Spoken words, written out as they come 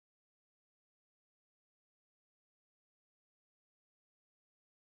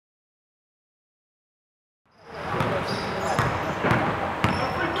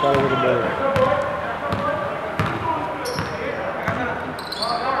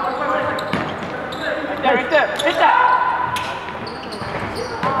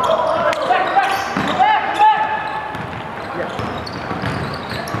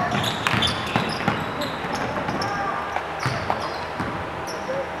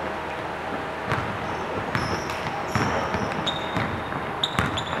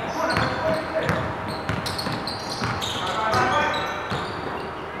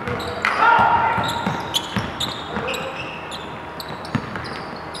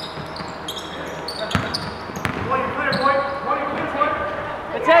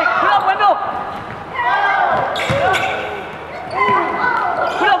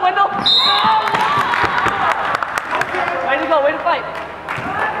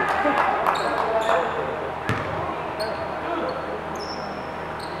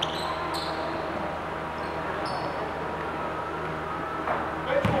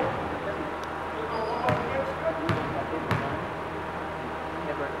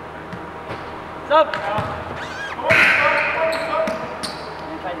Stop.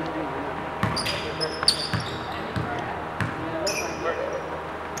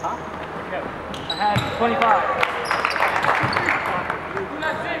 Huh? I had 25.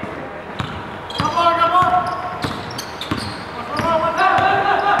 Come on, come on!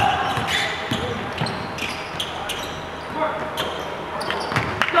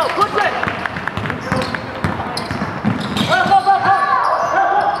 Go, push it!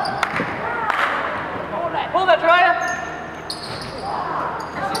 Hold that, Ryan!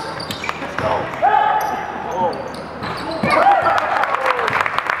 Let's go. Whoa.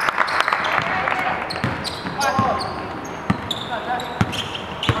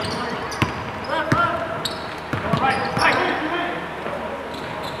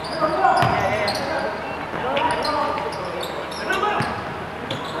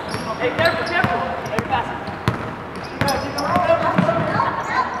 Hey, careful, careful. Very fast.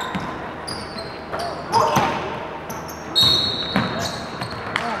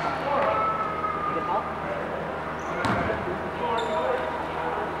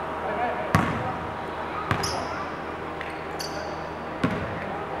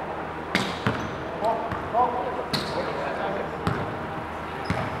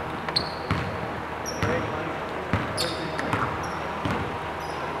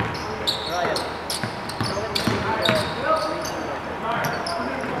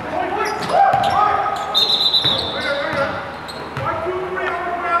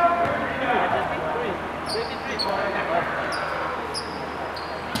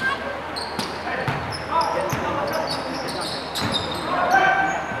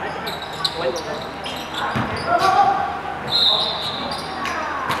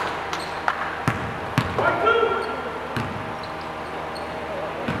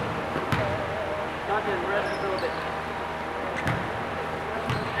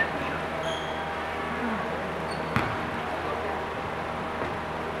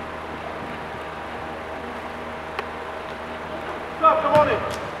 Come on in.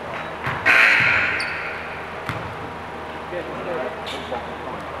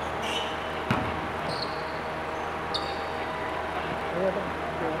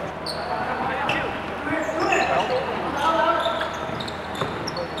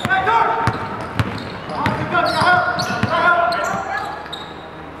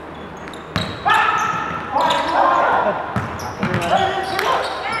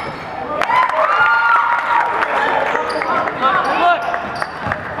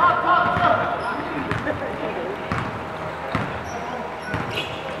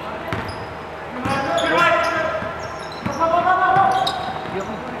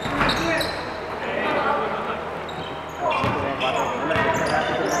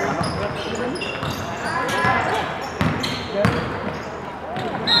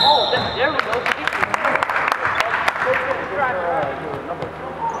 There we go.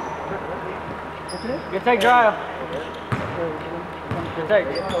 Good take, Dryo. Good take.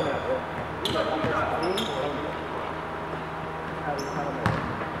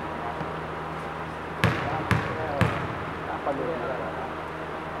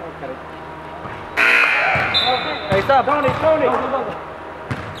 Hey, stop. Tony.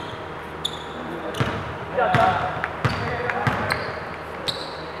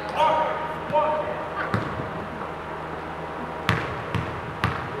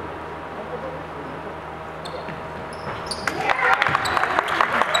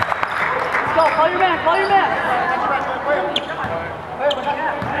 Call your man, call your man.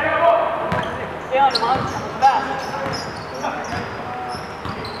 Stay on him, fast.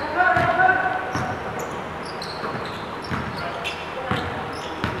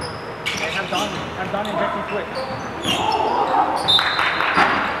 Hey, I'm done in Jesse switch.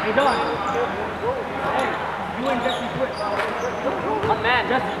 Hey, Don. Hey, you and Jesse switch. One man,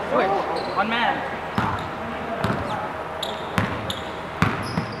 Jesse, switch. One man.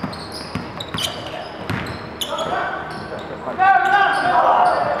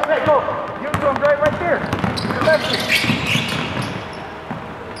 Hey, go. Give it to him right there. The left.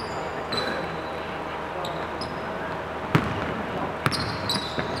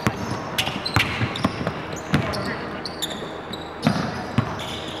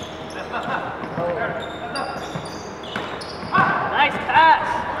 Nice pass.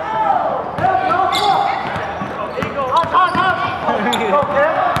 There you go.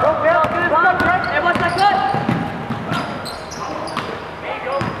 Go, Kev. Hey, what's that good?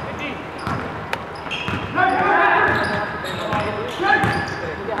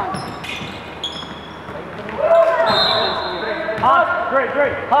 Hans,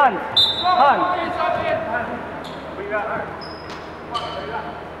 great. Hans. What you got?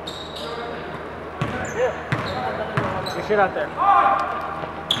 Good shit out there.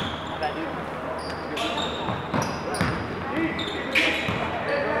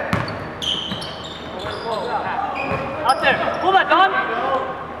 Out there. Pull that, Don.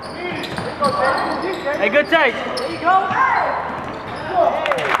 Hey, good take. There you go.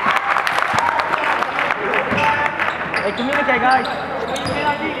 Hey, communicate, guys.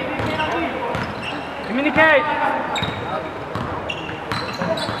 Communicate.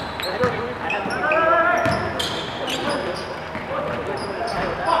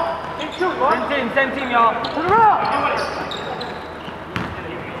 Same team, y'all. To the rock.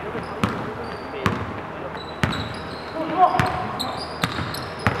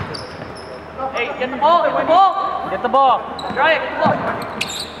 Hey, get the ball, get the ball. Get the ball. Try it, get the ball.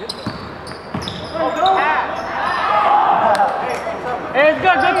 Hey, it's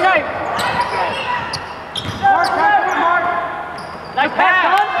good, good shape. Mark. Nice pass,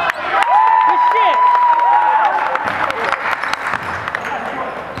 Don. Good shit.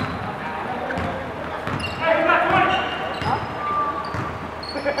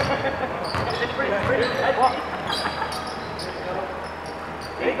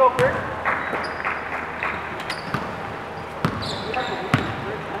 There you go, Chris.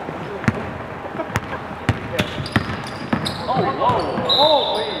 Oh,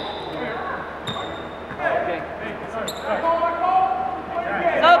 please. Okay.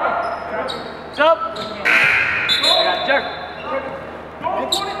 Sup. I got jerk.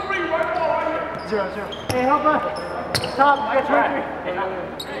 0-0. Hey, help us. Stop, get ready. Hey,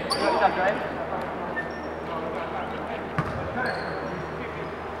 stop, right?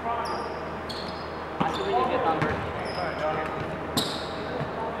 Actually, you get number.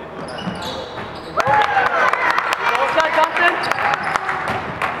 What's that, Johnson?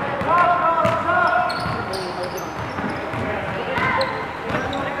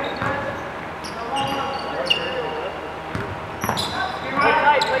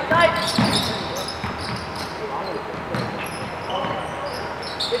 Play tight.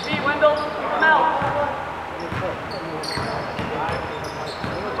 Good beat, Wendell. Keep him out.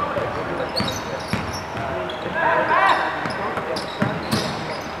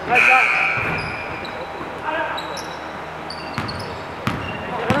 Nice shot.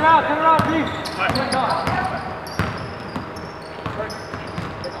 Turn around, please. Good job.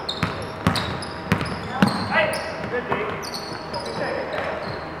 Hey, good D.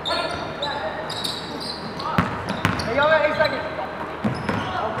 Hey, y'all got 8 seconds.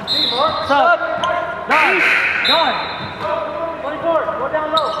 What's up? Done. 24, go down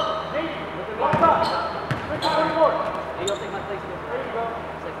low. Deep. What's up? 24. Hey, you'll take my place here. There you go.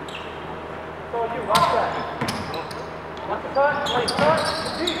 So you, watch that. Watch the cut.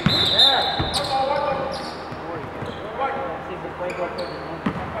 Deep. Yeah. See if this way goes quicker.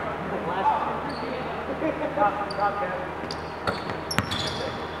 Drop, Kevin.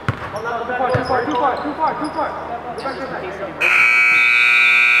 Hold up, too far. Go back.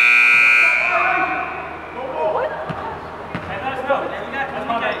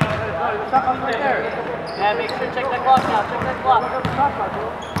 Right there. Yeah, make sure check that clock now. Check that clock.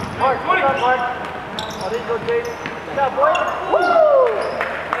 Mark. Oh, there you go, Jade. Good job, boy. Woo!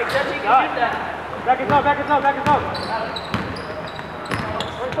 Hey, Jesse, you can get that. Back it up.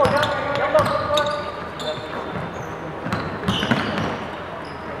 24, down low.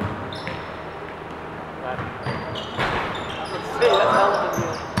 That's hell of a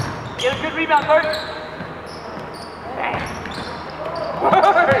deal. Get a good rebound, Bert.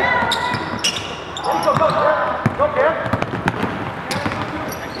 Go, Cam.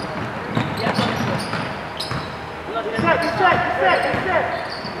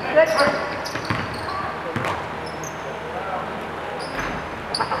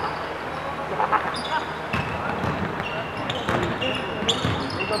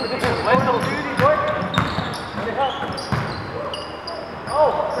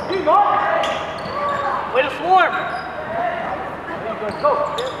 Way to swarm. Go.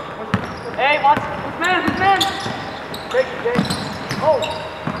 Hey, watch. Who's man? Take it, Jay. Oh.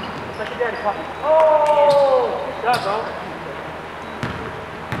 Second daddy, Poppy. Oh. Good job, bro.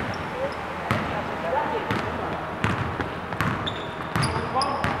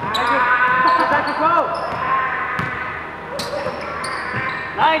 Back to go.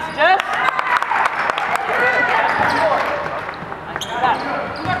 Nice, Jess.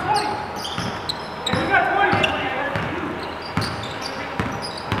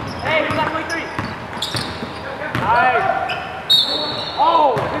 Hey, we got 23. Nice.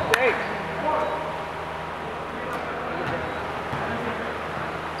 Oh, good day.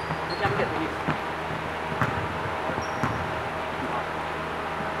 We can't get these.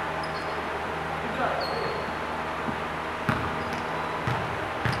 Good job.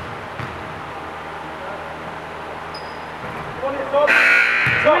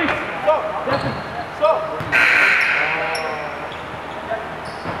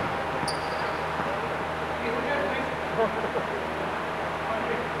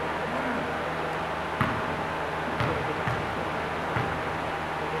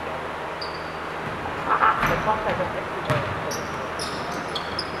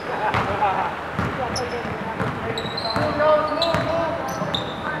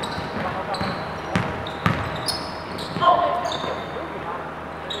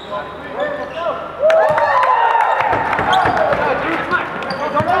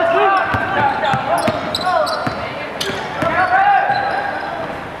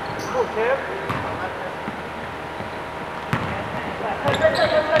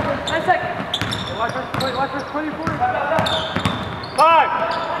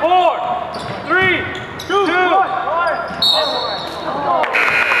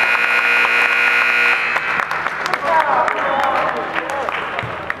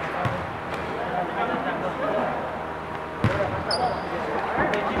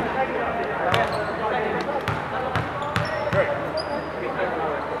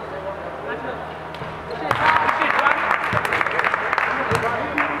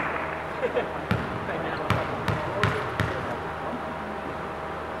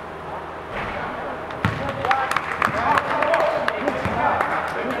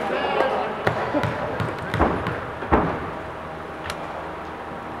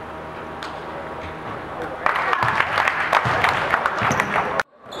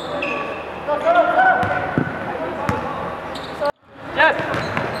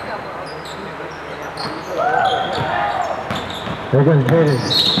 There goes Jaden.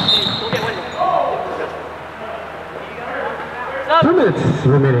 2 minutes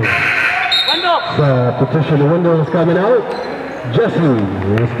remaining. Substitution window is coming out. Jesse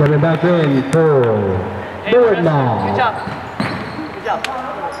is coming back in for third now. Good job. Good job.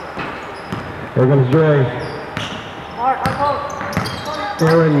 There comes Joy.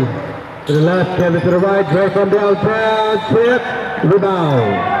 Aaron to the left, Kevin to the right. Joy from downtown. Tip.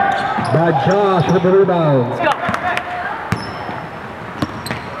 Rebound. By Josh with the rebound. Let's go.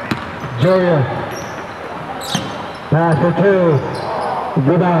 Joya. Pass for 2.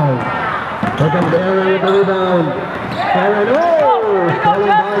 Rebound. Here comes Aaron with the rebound. Aaron, stolen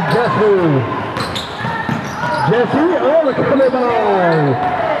by Jesse. Jesse, coming by.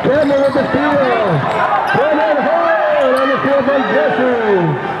 Cameron with the steal. Cameron hard on the field from Jesse.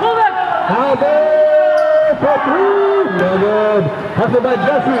 Albert for 3. No good. Hustled by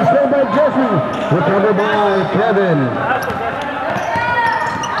Jesse, saved by Jesse. Recovered by Kevin.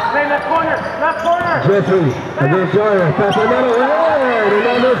 Left corner, left corner. Jesse against Joya. Pass the middle. And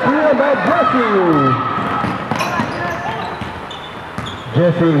on the field by Jesse.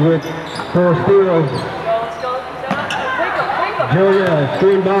 Jesse with 4 steals. Let's go. Take him. Julia,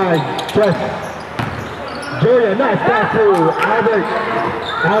 screen by Chess. Julia, nice pass to Albert.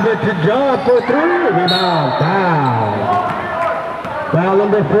 Albert to John for 3. Rebound. Foul. Foul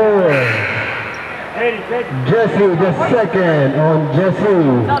number 4. Jesse, the second on Jesse.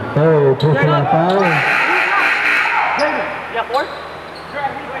 Personal foul. Yeah, 4?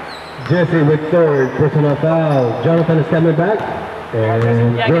 Jesse with 3rd personal foul. Jonathan is coming back.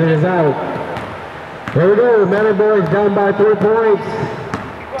 And Jordan is out. There we go. Manor Boys down by 3 points.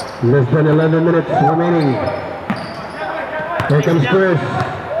 Less than 11 minutes remaining. Here comes Chris.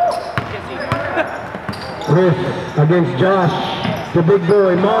 Chris against Josh. The big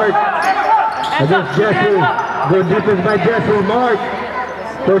boy, Mark. Against Jesse. Good defense by Jesse. Mark.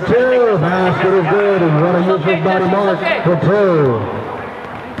 For 2. Basket is good. What a use his body, Mark. For 2.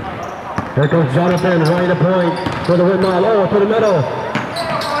 Here comes Jonathan, running the point for the windmill. To the middle.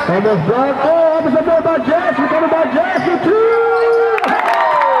 Almost blocked. Opposite board by Jess. Recovered by Jess for 2.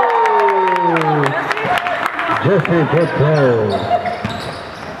 Jesse for 2.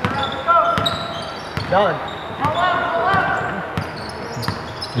 Done.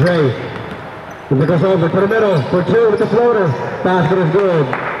 Dre. With the crossover to the middle for 2 with the floater. Basket is good.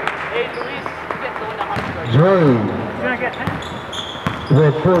 Hey, Luis, get the 100. Dre. He's gonna get 10.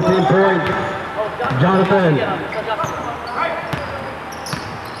 With 14 points. Jonathan.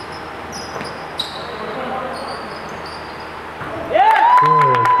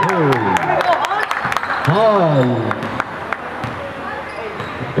 Hans.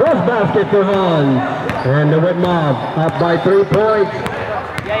 First basket for Hans. And the WETMOB up by 3 points.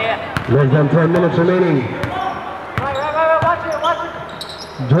 Less than 10 minutes remaining. Right, watch it.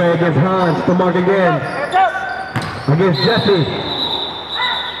 Dre against Hans to mark again. Against Jesse.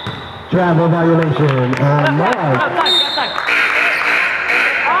 Travel violation on Mark.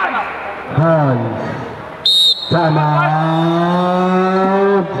 Hans. Timeout.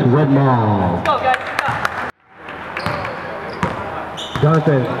 WETMOB. Go, guys.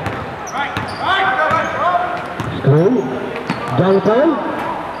 Jonathan. Screen. Jonathan.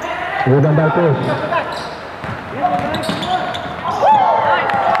 Rebound by Chris.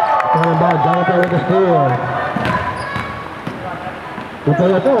 Coming by Jonathan with the steal.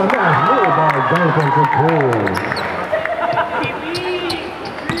 Nice move by Jonathan for 2.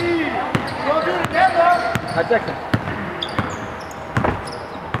 I text him.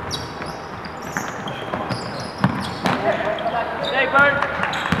 Hey, Bird.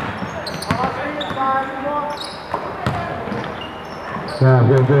 Yeah,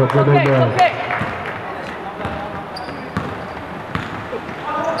 good. Okay.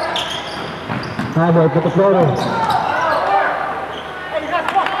 Albert with the floater.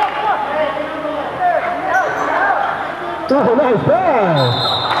 Nice pass.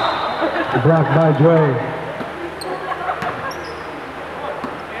 Blocked by Dre.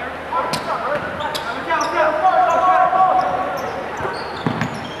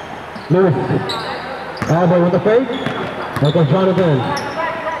 Lewis. Albert with the fake. There goes Jonathan.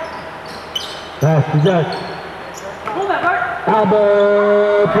 Pass to Jack.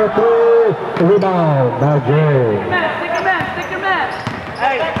 Albert for 3. Rebound by Dre. Stick your man.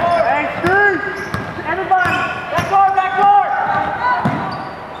 Hey, screw! Everybody, back door!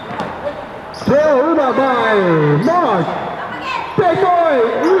 Still rebound by Mark. Big boy.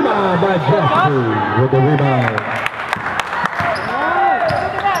 Rebound by Jesse with the rebound.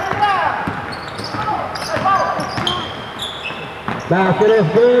 Basket is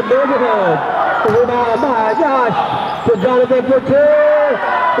good, neighborhood. Rebound by Josh. To Jonathan for 2.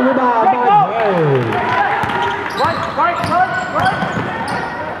 Rebound by Dre.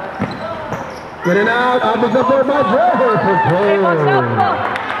 In and out. Opens up there by Dre for 2.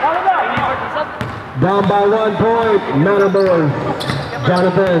 Down by 1 point. Manor-boys.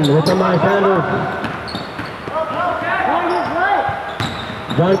 Jonathan with a nice handle.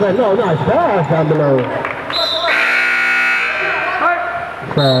 Jonathan, no, nice pass down below.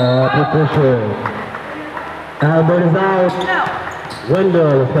 Position. Albert is out.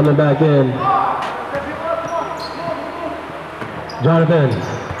 Wendell is coming back in. Jonathan.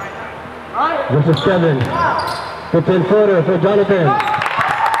 This is 7. 15-footer for Jonathan.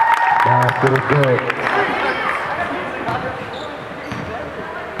 Basket is good.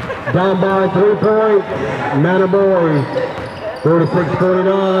 Down by 3 points. Manor-boys.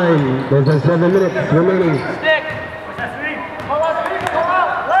 46-49. There's 7 minutes remaining.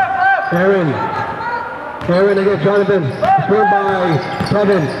 Aaron against Jonathan. Screen by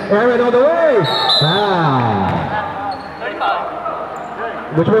Kevin. Aaron on the way. Foul.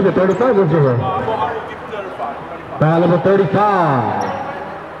 35. Which was it? 35 or 0? Foul number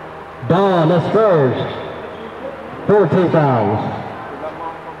 35. Don, that's first. 14 fouls.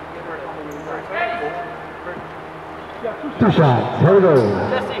 2 shots. Here we go.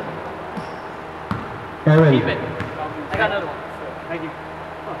 Aaron. I got another one. Thank you.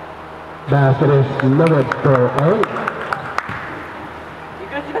 Basket is loaded for Aaron. You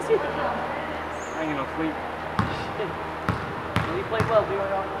good, Jesse? I ain't no sleep. You played well,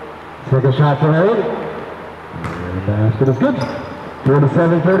 Second shot for Aaron. And the basket is good.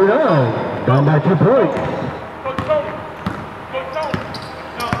 47-39. Down by 2 points.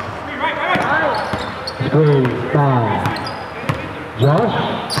 Screen by Josh.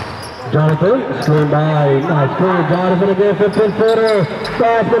 Jonathan, screen by, nice screen, Jonathan again, 15-footer.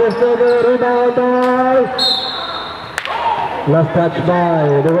 Basket is still good, rebound by. Left touch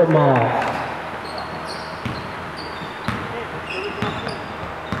by the WETMOB.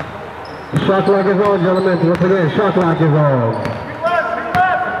 Shot clock is on, gentlemen. Once again, shot clock is on.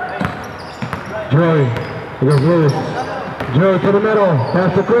 Joey against Lewis. Joey to the middle.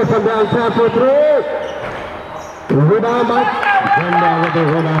 Pass to Chris from downtown for 3. Rebound by Wendell with the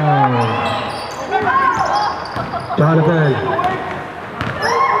rebound. Jonathan.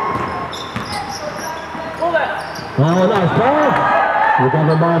 Oh, nice pass.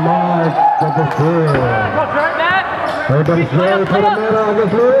 Recovered by Mark with the steal. Opens Joey to the middle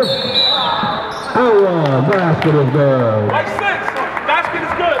against Lewis. Basket is good. Like 6. Basket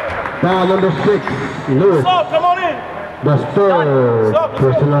is good. Foul number 6, Lewis. Come on in. The third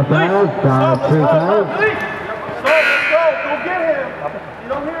personal foul. Foul 2 fouls. Let's go. Go get him. He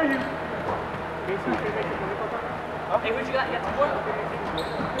don't hear you. Hey, what you got? You got 2 more?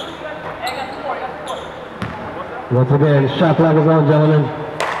 Hey, I got 2 more. Once again, shot clock is on, gentlemen.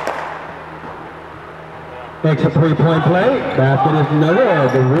 Makes a 3-point play. Basket is nowhere.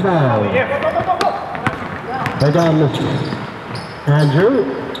 The rebound. Hey, down, Mr. Andrew.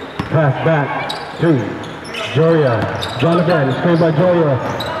 Pass back to Joya. Jonathan, screen by Joya.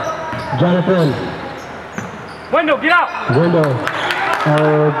 Jonathan. Wendell, get out. Wendell.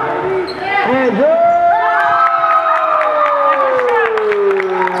 Andrew!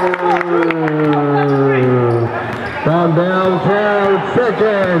 From downtown,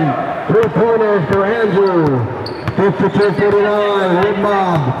 second. 3-pointers for Andrew. 52-49,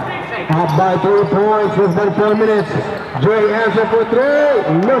 WETMOB. Up by 3 points, less than 4 minutes. Dre answer for 3.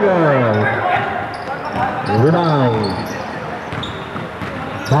 Murder. Rebound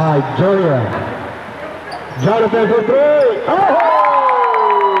by Joya. Jonathan for 3. Oh!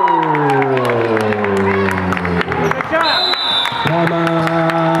 Come out.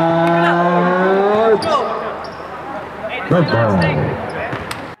 Good ball.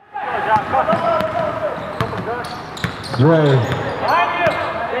 Dre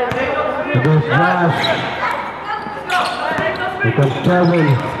against Josh. Here comes Kelvin.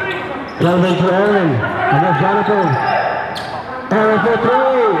 Kelvin to Aaron against Jonathan. Aaron for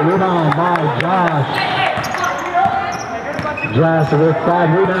 3. Rebound by Josh. Josh with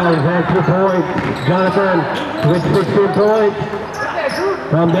 5 rebounds and 2 points. Jonathan with 16 points.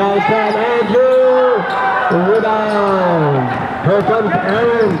 From downtown, Andrew. Rebound. Here comes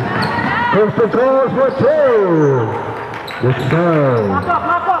Aaron. First the calls for 2. The serve. Lock up.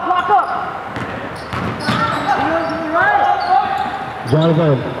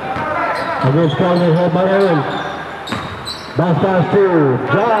 Jonathan against Kelvin, held by Aaron. Bounce pass to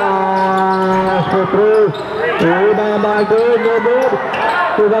Josh for 3. Rebound by Good, no good.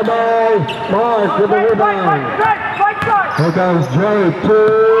 Rebound by Mark with the rebound. Here comes Dre,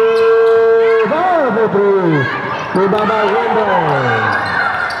 2. Oh, for three. Rebound by Wendell.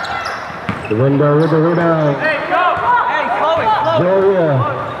 Wendell with the rebound. Hey, go! Hey, Chloe, Chloe. Julia.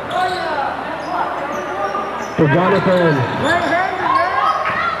 To Jonathan.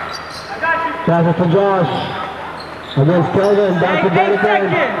 Pass it to Josh. Against Kelvin. Back to Jonathan.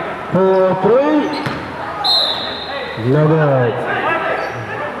 For three. No good.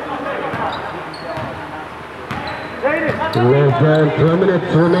 Less than 2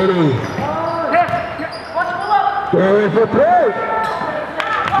 minutes remaining. There is a three.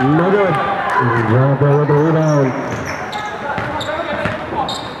 No good. Jonathan with the rebound.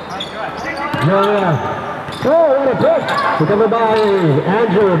 Julia. Oh, what a pick! Recovered by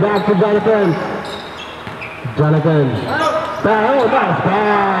Andrew. Back to Jonathan. Jonathan. Oh, nice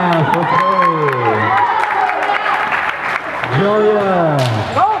pass. Okay. Julia.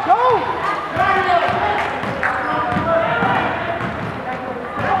 Go, go!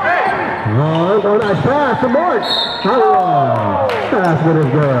 Oh, nice pass to Mark. Oh, basket is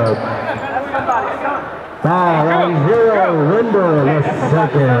good. Foul on 0. Wendell the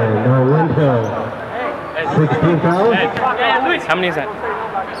second. Or Wendell. 16 fouls. How many is that?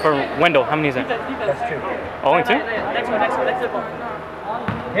 For Wendell, how many is that? That's 2. Only 2? Next one.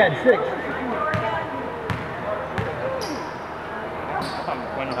 He had 6.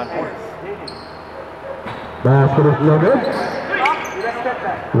 Wendell had 4. Basket is no good.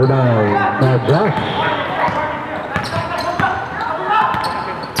 Rebound by Josh.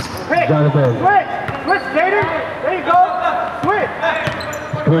 Jonathan. Switch, Jaden. There you go. Switch.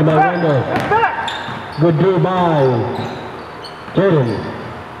 Screen by Wendell. Back. Good do by Jaden.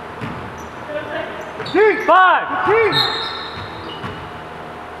 Team. 5. Team.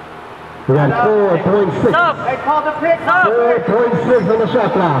 We got 4.6. They called the pick. 4.6 on the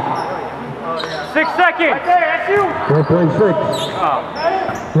shot clock. 6 seconds. Right there, that's you. 4.6.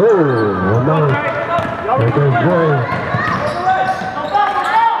 Oh, no. There goes Joy.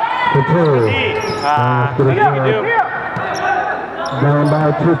 For 2. Basket is good. Down by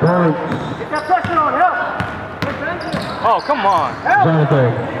 2 points. Get that pressure on him. Oh, come on.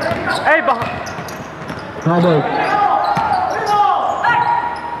 Jonathan. Hey, behind. Albert.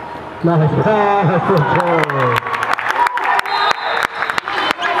 Nice pass for Joy.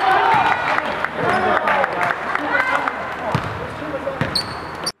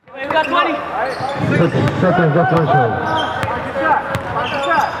 We got 20. 6 seconds differential.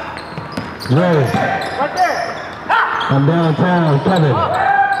 Joy. Right there. I'm downtown. Kevin.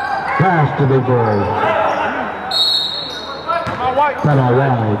 Pass to big boy. Time out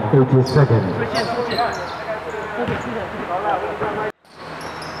wide. 18 seconds.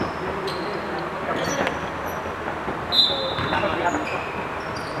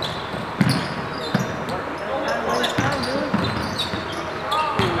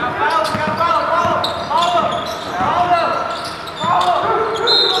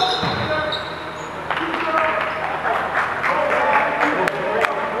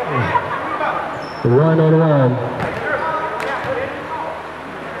 One and one.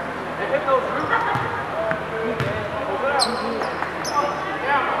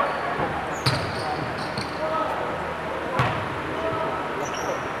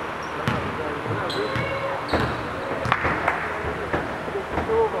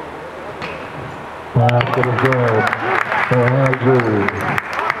 Basket is good for Andrew.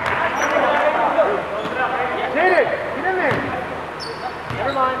 Get it. Get in there.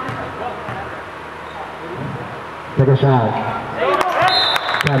 Never mind. Take a shot.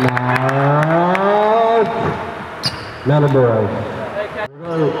 Come out. Not a boy.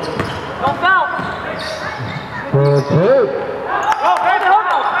 Don't foul. For 2. Oh, Brandon, hold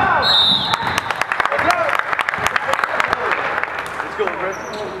on. Let's go, Brandon.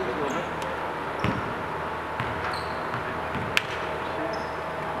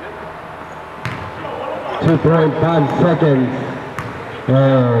 2.5 seconds.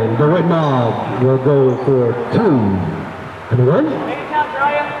 And the WETMOB will go for 2 and 1. Make it count,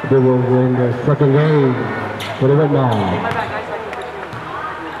 Brian. They will win their second game for the WETMOB.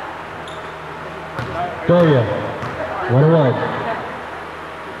 Doria, 1 and 1.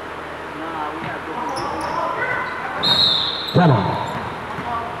 Timeout.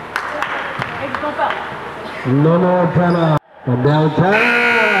 No more timeout. And downtown.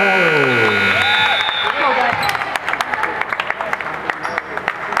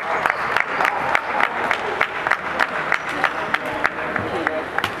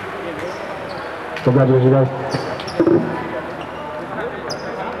 Congratulations, guys.